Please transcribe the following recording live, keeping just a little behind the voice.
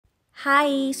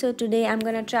Hi, so today I'm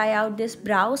gonna try out this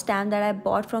brow stamp that I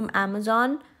bought from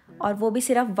Amazon और वो भी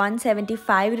सिर्फ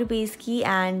 175 rupees की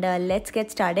and let's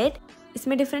get started.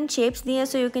 इसमें different shapes दिए हैं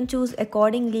so you can choose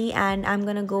accordingly and I'm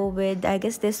gonna go with I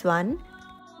guess this one.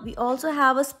 We also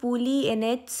have a spoolie in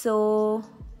it so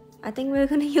I think we're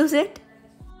gonna use it.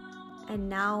 And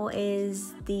now is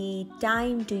the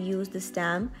time to use the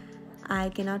stamp. I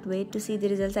cannot wait to see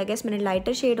the results. I guess मैंने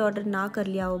lighter shade order ना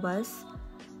कर लिया हो बस.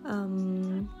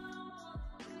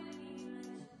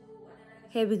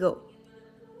 Here we go.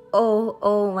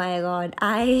 Oh my god.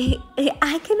 I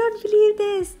cannot believe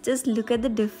this. Just look at the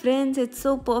difference. It's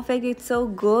so perfect. It's so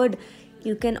good.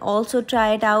 You can also try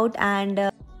it out and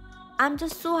I'm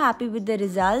just so happy with the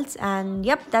results and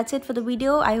yep, that's it for the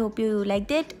video. I hope you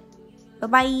liked it. Bye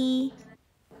bye.